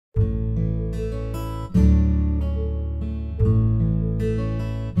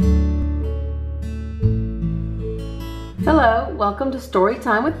Hello, welcome to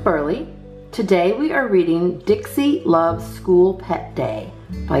Storytime with Berly. Today we are reading Dixie Loves School Pet Day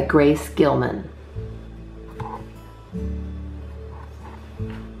by Grace Gilman.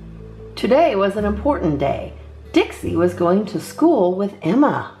 Today was an important day. Dixie was going to school with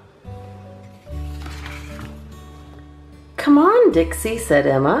Emma. "Come on, Dixie," said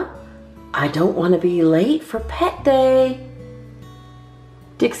Emma. "I don't want to be late for Pet Day."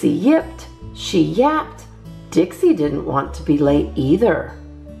 Dixie yipped, she yapped. Dixie didn't want to be late either.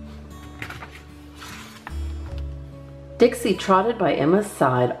 Dixie trotted by Emma's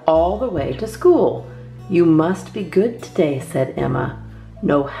side all the way to school. "You must be good today," said Emma.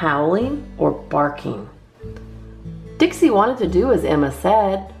 "No howling or barking." Dixie wanted to do as Emma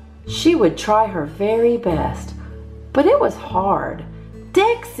said. She would try her very best, but it was hard.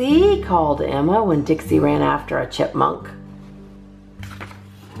 "Dixie!" called Emma when Dixie ran after a chipmunk.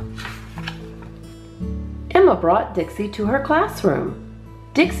 Emma brought Dixie to her classroom.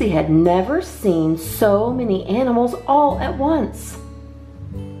 Dixie had never seen so many animals all at once.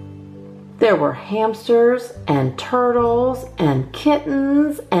 There were hamsters and turtles and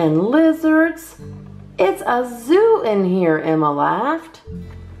kittens and lizards. "It's a zoo in here," Emma laughed.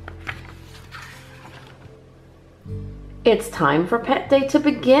 "It's time for Pet Day to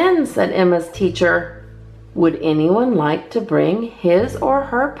begin," said Emma's teacher. "Would anyone like to bring his or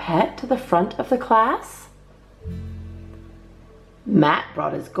her pet to the front of the class?" Matt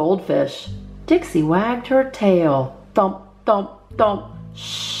brought his goldfish. Dixie wagged her tail. "Thump, thump, thump."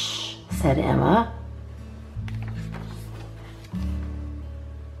 "Shh," said Emma.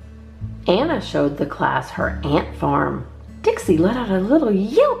 Anna showed the class her ant farm. Dixie let out a little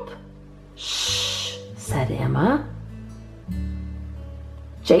yelp. "Shh," said Emma.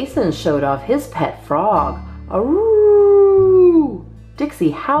 Jason showed off his pet frog. "Aroo!"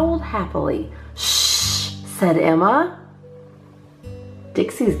 Dixie howled happily. "Shh," said Emma.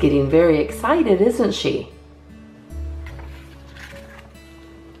 Dixie's getting very excited, isn't she?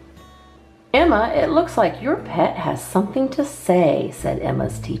 "Emma, it looks like your pet has something to say," said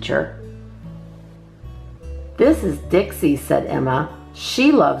Emma's teacher. "This is Dixie," said Emma.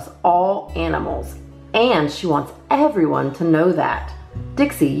 "She loves all animals, and she wants everyone to know that."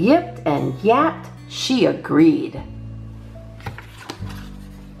 Dixie yipped and yapped. She agreed.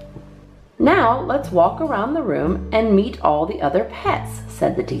 "Now let's walk around the room and meet all the other pets,"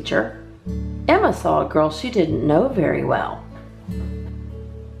 said the teacher. Emma saw a girl she didn't know very well.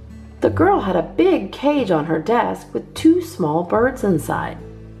 The girl had a big cage on her desk with two small birds inside.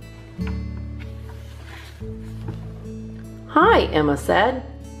 "Hi," Emma said.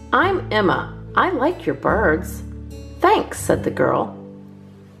 "I'm Emma. I like your birds." "Thanks," said the girl.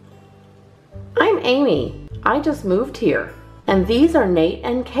 "I'm Amy. I just moved here. And these are Nate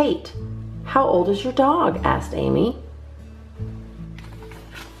and Kate." "How old is your dog?" asked Amy.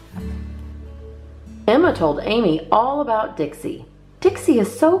 Emma told Amy all about Dixie. "Dixie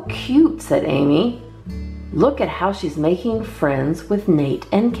is so cute," said Amy. "Look at how she's making friends with Nate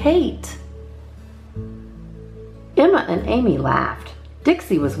and Kate." Emma and Amy laughed.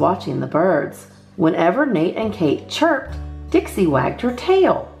 Dixie was watching the birds. Whenever Nate and Kate chirped, Dixie wagged her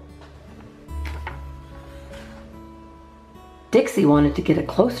tail. Dixie wanted to get a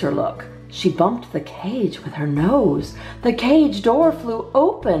closer look. She bumped the cage with her nose. The cage door flew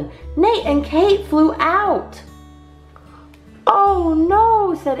open. Nate and Kate flew out. "Oh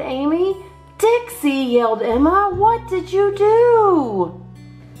no," said Amy. "Dixie," yelled Emma, "what did you do?"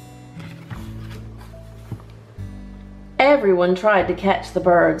 Everyone tried to catch the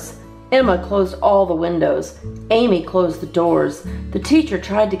birds. Emma closed all the windows. Amy closed the doors. The teacher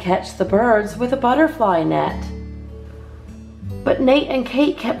tried to catch the birds with a butterfly net. But Nate and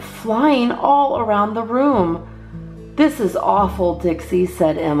Kate kept flying all around the room. "This is awful, Dixie,"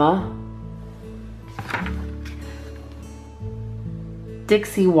 said Emma.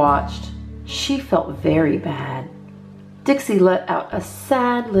 Dixie watched. She felt very bad. Dixie let out a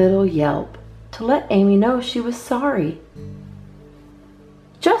sad little yelp to let Amy know she was sorry.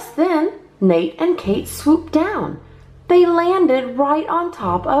 Just then, Nate and Kate swooped down. They landed right on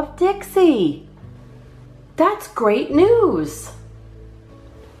top of Dixie. "That's great news."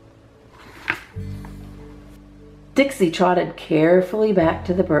 Dixie trotted carefully back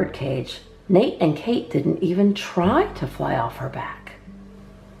to the birdcage. Nate and Kate didn't even try to fly off her back.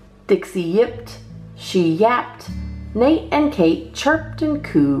 Dixie yipped, she yapped. Nate and Kate chirped and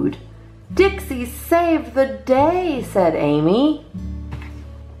cooed. "Dixie saved the day," said Amy.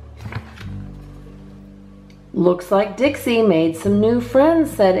 "Looks like Dixie made some new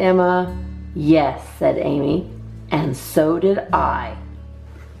friends," said Emma. "Yes," said Amy, "and so did I."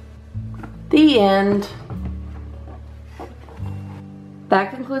 The end.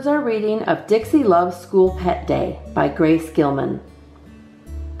 That concludes our reading of Dixie Loves School Pet Day by Grace Gilman.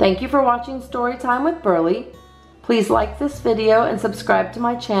 Thank you for watching Storytime with Berly. Please like this video and subscribe to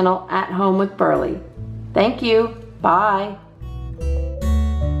my channel at Home with Berly. Thank you. Bye.